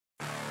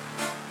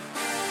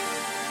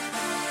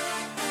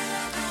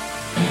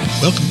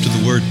Welcome to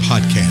the Word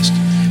Podcast.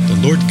 The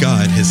Lord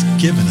God has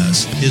given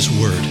us His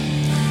Word.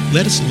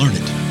 Let us learn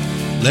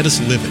it. Let us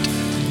live it.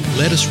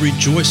 Let us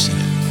rejoice in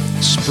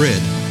it.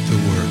 Spread the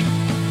Word.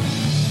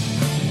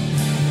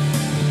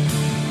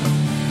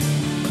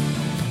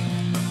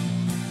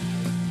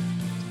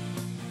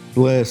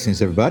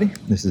 Blessings, everybody.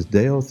 This is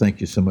Dale.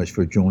 Thank you so much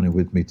for joining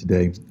with me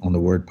today on the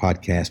Word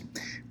Podcast.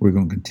 We're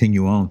going to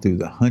continue on through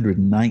the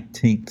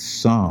 119th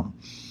Psalm,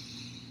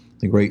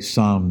 the great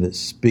psalm that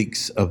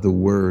speaks of the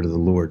word of the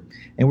Lord.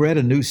 And we're at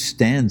a new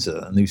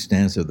stanza.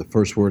 The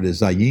first word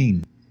is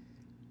Zayin.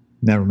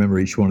 Now remember,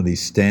 each one of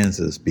these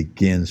stanzas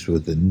begins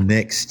with the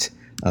next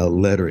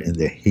letter in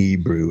the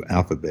Hebrew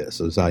alphabet.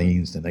 So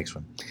Zayin's the next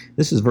one.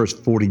 This is verse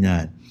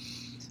 49.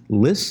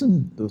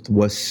 Listen to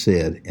what's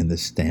said in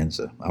this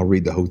stanza. I'll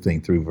read the whole thing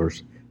through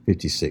verse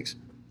 56.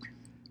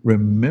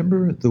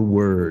 Remember the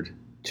word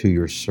to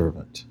your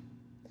servant,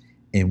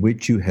 in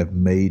which you have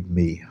made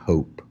me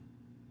hope.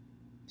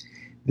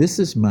 This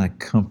is my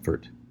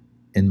comfort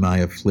in my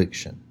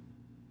affliction,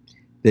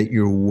 that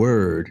your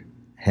word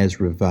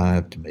has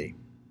revived me.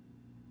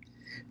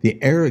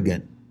 The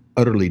arrogant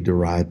utterly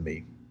deride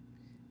me,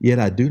 yet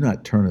I do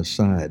not turn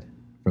aside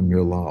from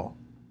your law.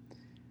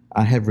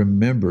 I have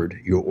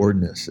remembered your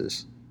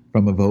ordinances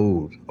from of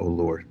old, O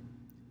Lord,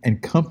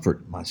 and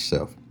comfort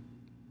myself.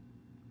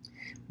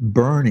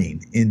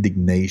 Burning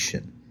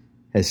indignation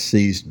has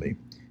seized me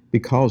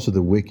because of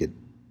the wicked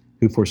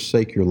who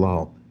forsake your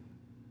law.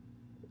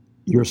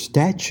 Your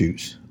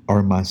statutes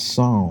are my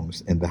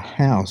songs in the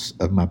house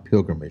of my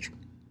pilgrimage.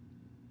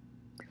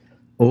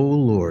 O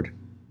Lord,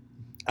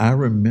 I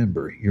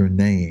remember your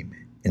name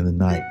in the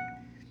night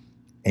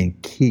and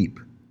keep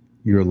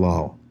your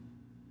law.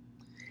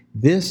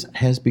 This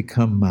has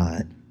become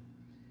mine,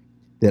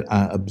 that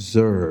I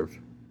observe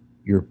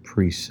your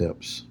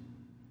precepts.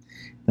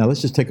 Now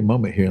let's just take a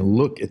moment here and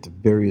look at the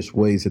various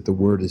ways that the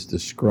word is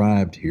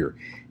described here.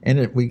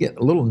 And we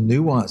get little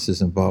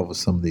nuances involved with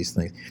some of these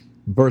things.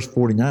 Verse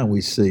 49, we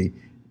see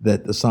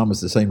that the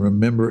psalmist is saying,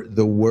 remember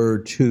the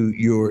word to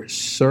your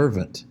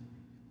servant.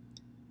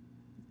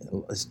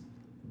 It's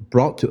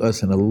brought to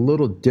us in a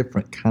little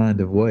different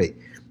kind of way.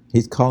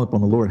 He's calling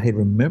upon the Lord, hey,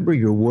 remember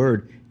your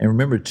word and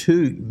remember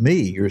to me,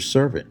 your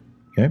servant.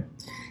 Okay.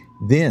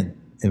 Then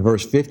in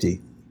verse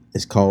 50,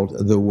 it's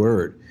called the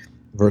word.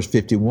 Verse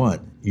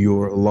 51,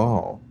 your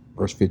law.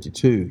 Verse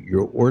 52,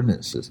 your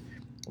ordinances.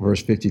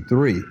 Verse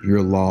 53,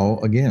 your law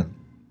again.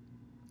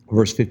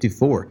 Verse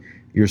 54,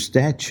 your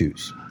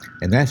statutes.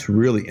 And that's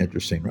really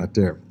interesting right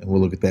there. And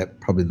we'll look at that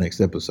probably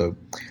next episode.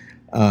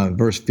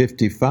 Verse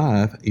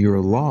 55, your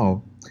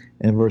law.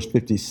 And verse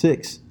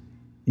 56,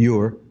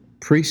 your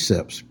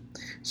precepts.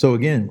 So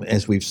again,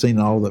 as we've seen in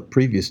all the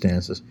previous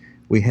stanzas,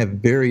 we have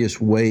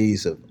various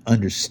ways of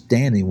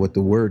understanding what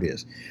the word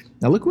is.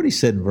 Now look what he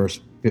said in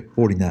verse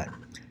 49.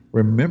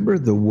 Remember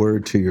the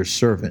word to your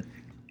servant,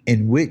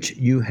 in which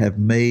you have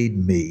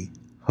made me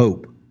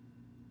hope.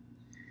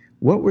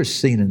 What we're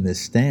seeing in this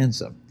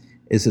stanza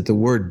is that the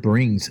word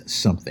brings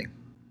something.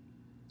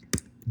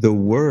 The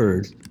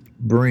word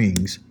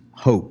brings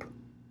hope.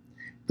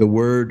 The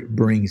word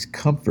brings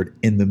comfort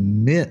in the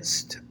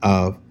midst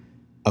of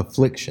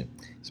affliction.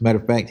 As a matter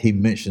of fact, he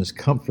mentions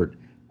comfort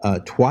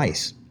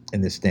twice in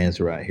this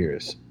stanza right here.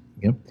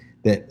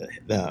 That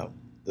the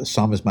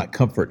psalmist might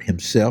comfort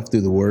himself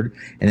through the word,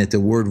 and that the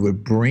word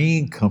would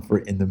bring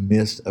comfort in the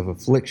midst of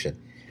affliction.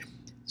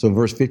 So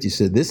verse 50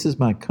 said, this is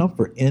my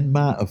comfort in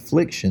my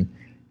affliction,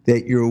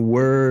 that your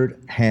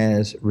word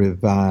has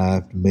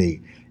revived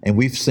me. And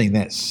we've seen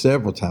that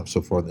several times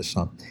so far in this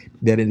psalm,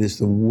 that it is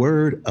the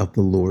word of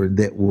the Lord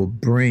that will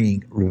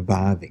bring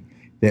reviving,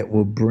 that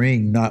will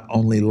bring not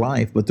only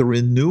life, but the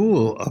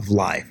renewal of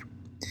life.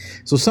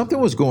 So something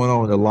was going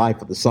on in the life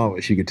of the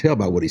psalmist. You can tell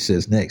by what he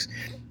says next.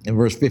 In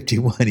verse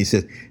 51, he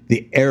says,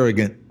 the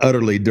arrogant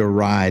utterly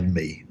deride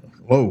me.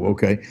 Whoa,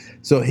 okay.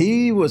 So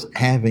he was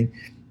having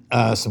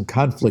some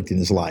conflict in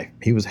his life.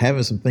 He was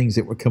having some things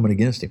that were coming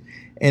against him.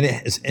 And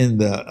it's in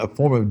a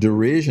form of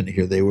derision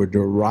here. They were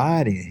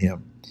deriding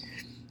him.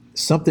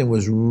 Something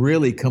was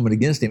really coming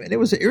against him, and it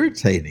was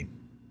irritating.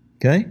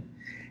 Okay?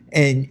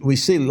 And we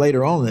see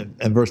later on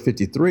in verse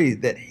 53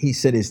 that he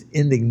said his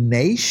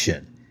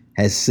indignation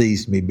has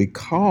seized me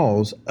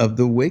because of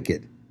the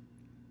wicked.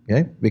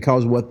 Okay?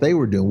 Because of what they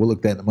were doing. We'll look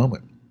at that in a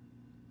moment.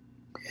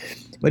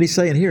 But he's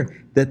saying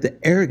here that the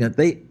arrogant,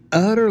 they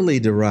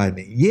utterly deride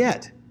me,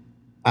 yet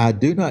I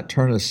do not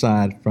turn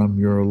aside from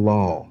your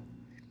law.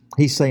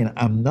 He's saying,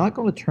 I'm not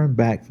going to turn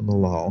back from the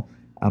law.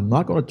 I'm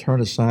not going to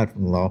turn aside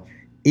from the law,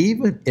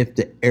 even if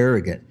the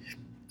arrogant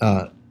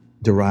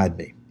deride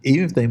me,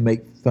 even if they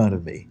make fun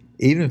of me,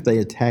 even if they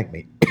attack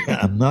me.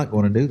 I'm not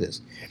going to do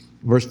this.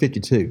 Verse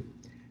 52,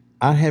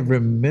 I have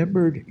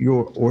remembered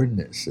your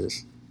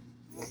ordinances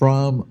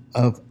from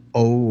of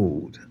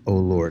old, O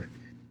Lord,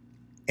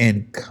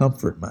 and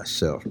comfort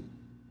myself.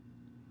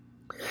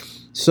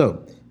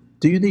 So,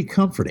 do you need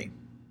comforting?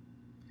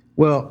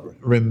 Well,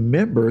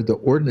 remember the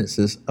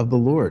ordinances of the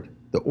Lord,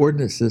 the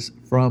ordinances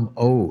from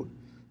old.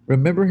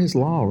 Remember his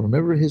law,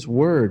 remember his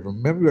word,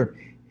 remember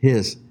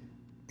his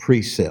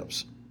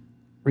precepts.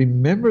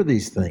 Remember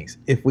these things.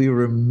 If we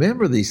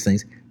remember these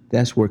things,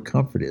 that's where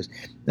comfort is.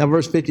 Now,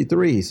 verse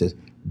 53, he says,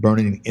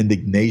 burning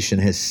indignation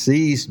has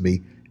seized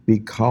me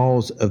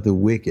because of the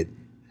wicked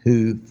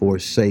who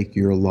forsake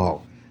your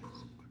law.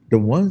 The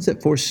ones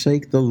that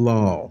forsake the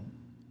law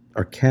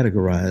are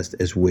categorized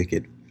as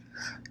wicked.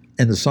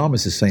 And the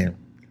psalmist is saying,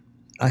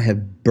 I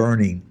have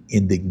burning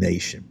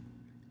indignation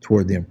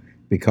toward them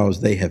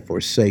because they have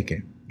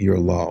forsaken your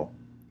law.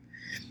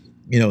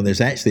 You know,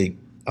 there's actually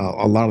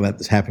a lot of that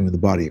that's happening with the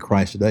body of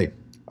Christ today.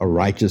 A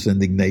righteous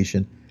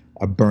indignation,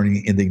 a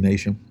burning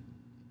indignation,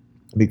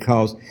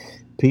 because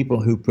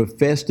people who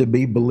profess to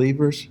be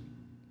believers,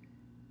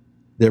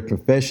 their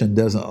profession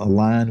doesn't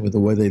align with the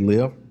way they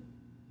live.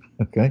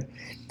 Okay?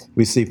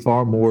 We see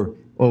far more,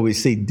 we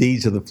see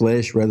deeds of the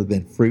flesh rather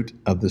than fruit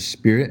of the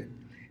Spirit.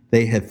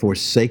 They have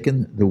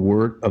forsaken the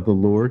word of the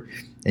Lord,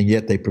 and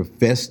yet they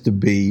profess to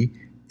be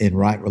in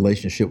right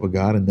relationship with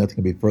God, and nothing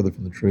can be further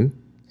from the truth.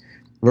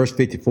 Verse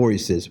 54, he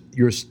says,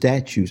 your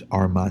statutes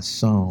are my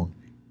song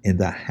in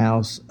the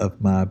house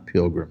of my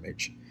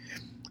pilgrimage.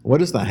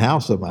 What is the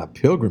house of my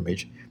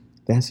pilgrimage?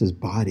 That's his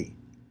body.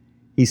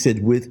 He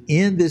said,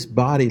 within this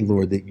body,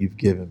 Lord, that you've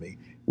given me,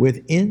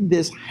 within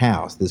this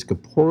house, this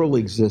corporeal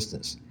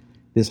existence,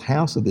 this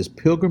house of this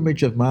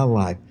pilgrimage of my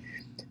life,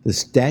 the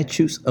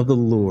statutes of the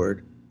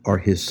Lord are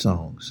his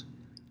songs.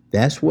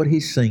 That's what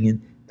he's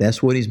singing.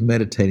 That's what he's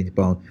meditating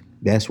upon.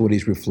 That's what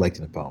he's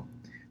reflecting upon.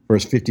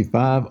 Verse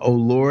 55, O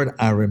Lord,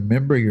 I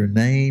remember your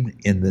name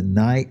in the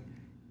night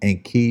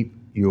and keep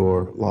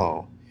your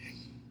law.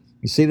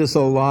 You see this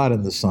a lot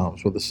in the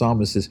Psalms, where the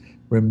psalmist is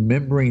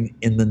remembering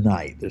in the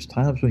night. There's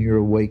times when you're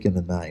awake in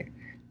the night.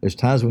 There's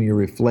times when you're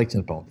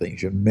reflecting upon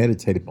things. You're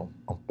meditating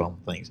upon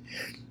things.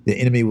 The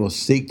enemy will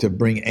seek to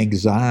bring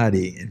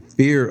anxiety and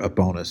fear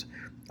upon us.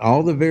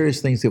 All the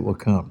various things that will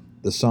come.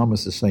 The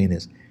psalmist is saying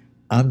is,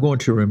 I'm going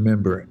to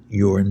remember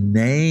your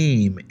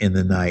name in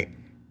the night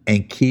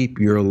and keep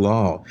your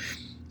law.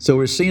 So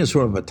we're seeing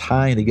sort of a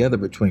tying together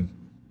between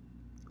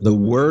the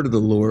word of the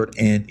Lord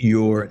and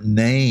your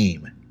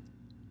name.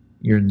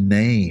 Your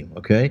name,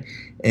 okay?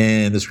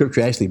 And the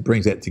scripture actually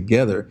brings that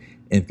together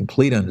in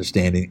complete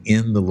understanding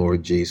in the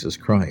Lord Jesus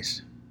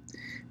Christ.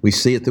 We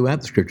see it throughout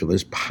the scripture.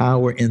 There's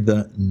power in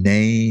the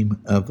name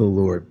of the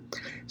Lord.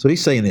 So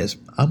he's saying this,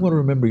 I'm going to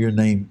remember your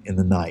name in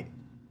the night.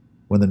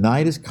 When the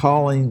night is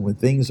calling, when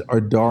things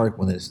are dark,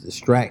 when there's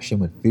distraction,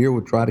 when fear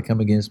will try to come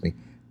against me,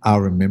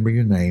 I'll remember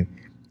your name,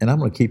 and I'm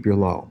going to keep your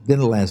law. Then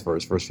the last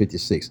verse, verse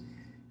 56.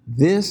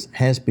 This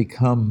has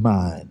become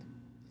mine,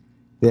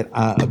 that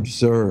I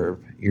observe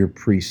your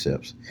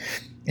precepts.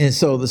 And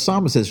so the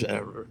psalmist has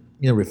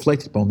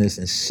reflected upon this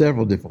in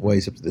several different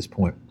ways up to this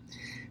point.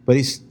 But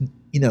he's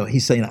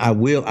saying, I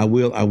will.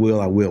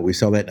 We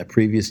saw that in a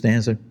previous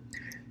stanza.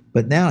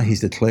 But now he's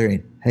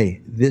declaring,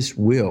 hey, this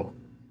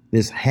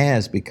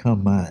has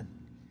become mine.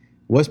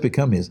 What's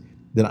become is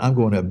that I'm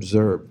going to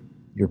observe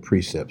your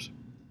precepts.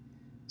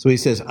 So he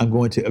says, I'm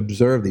going to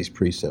observe these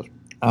precepts.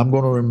 I'm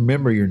going to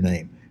remember your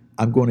name.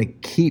 I'm going to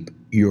keep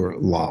your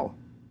law.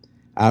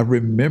 I've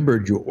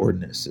remembered your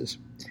ordinances.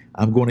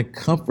 I'm going to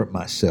comfort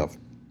myself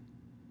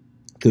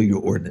through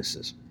your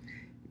ordinances,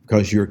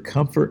 because your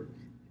comfort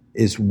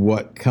is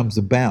what comes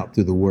about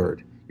through the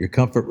word. Your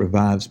comfort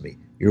revives me.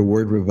 Your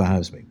word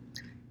revives me,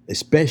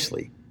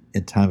 especially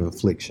in time of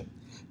affliction.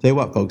 Tell you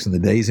what, folks, in the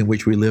days in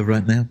which we live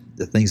right now,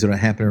 the things that are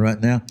happening right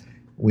now,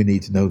 we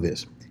need to know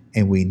this.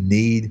 And we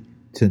need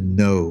to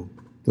know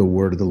the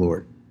word of the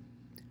Lord.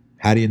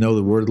 How do you know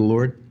the word of the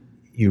Lord?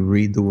 You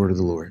read the word of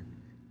the Lord.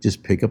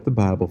 Just pick up the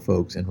Bible,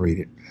 folks, and read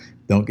it.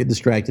 Don't get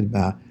distracted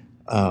by,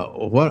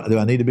 what do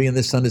I need to be in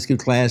this Sunday school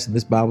class and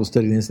this Bible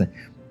study and this thing?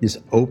 Just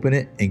open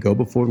it and go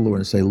before the Lord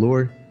and say,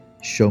 Lord,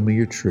 show me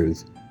your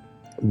truth.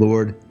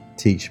 Lord,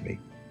 teach me.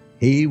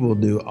 He will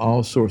do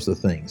all sorts of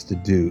things to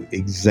do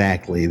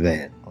exactly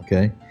that,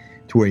 okay?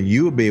 To where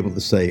you will be able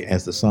to say,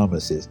 as the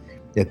psalmist says,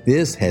 that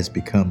this has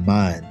become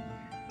mine,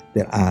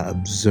 that I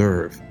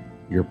observe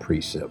your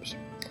precepts.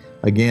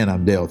 Again,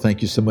 I'm Dale.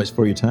 Thank you so much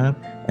for your time,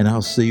 and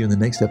I'll see you in the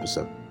next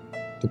episode.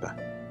 Goodbye.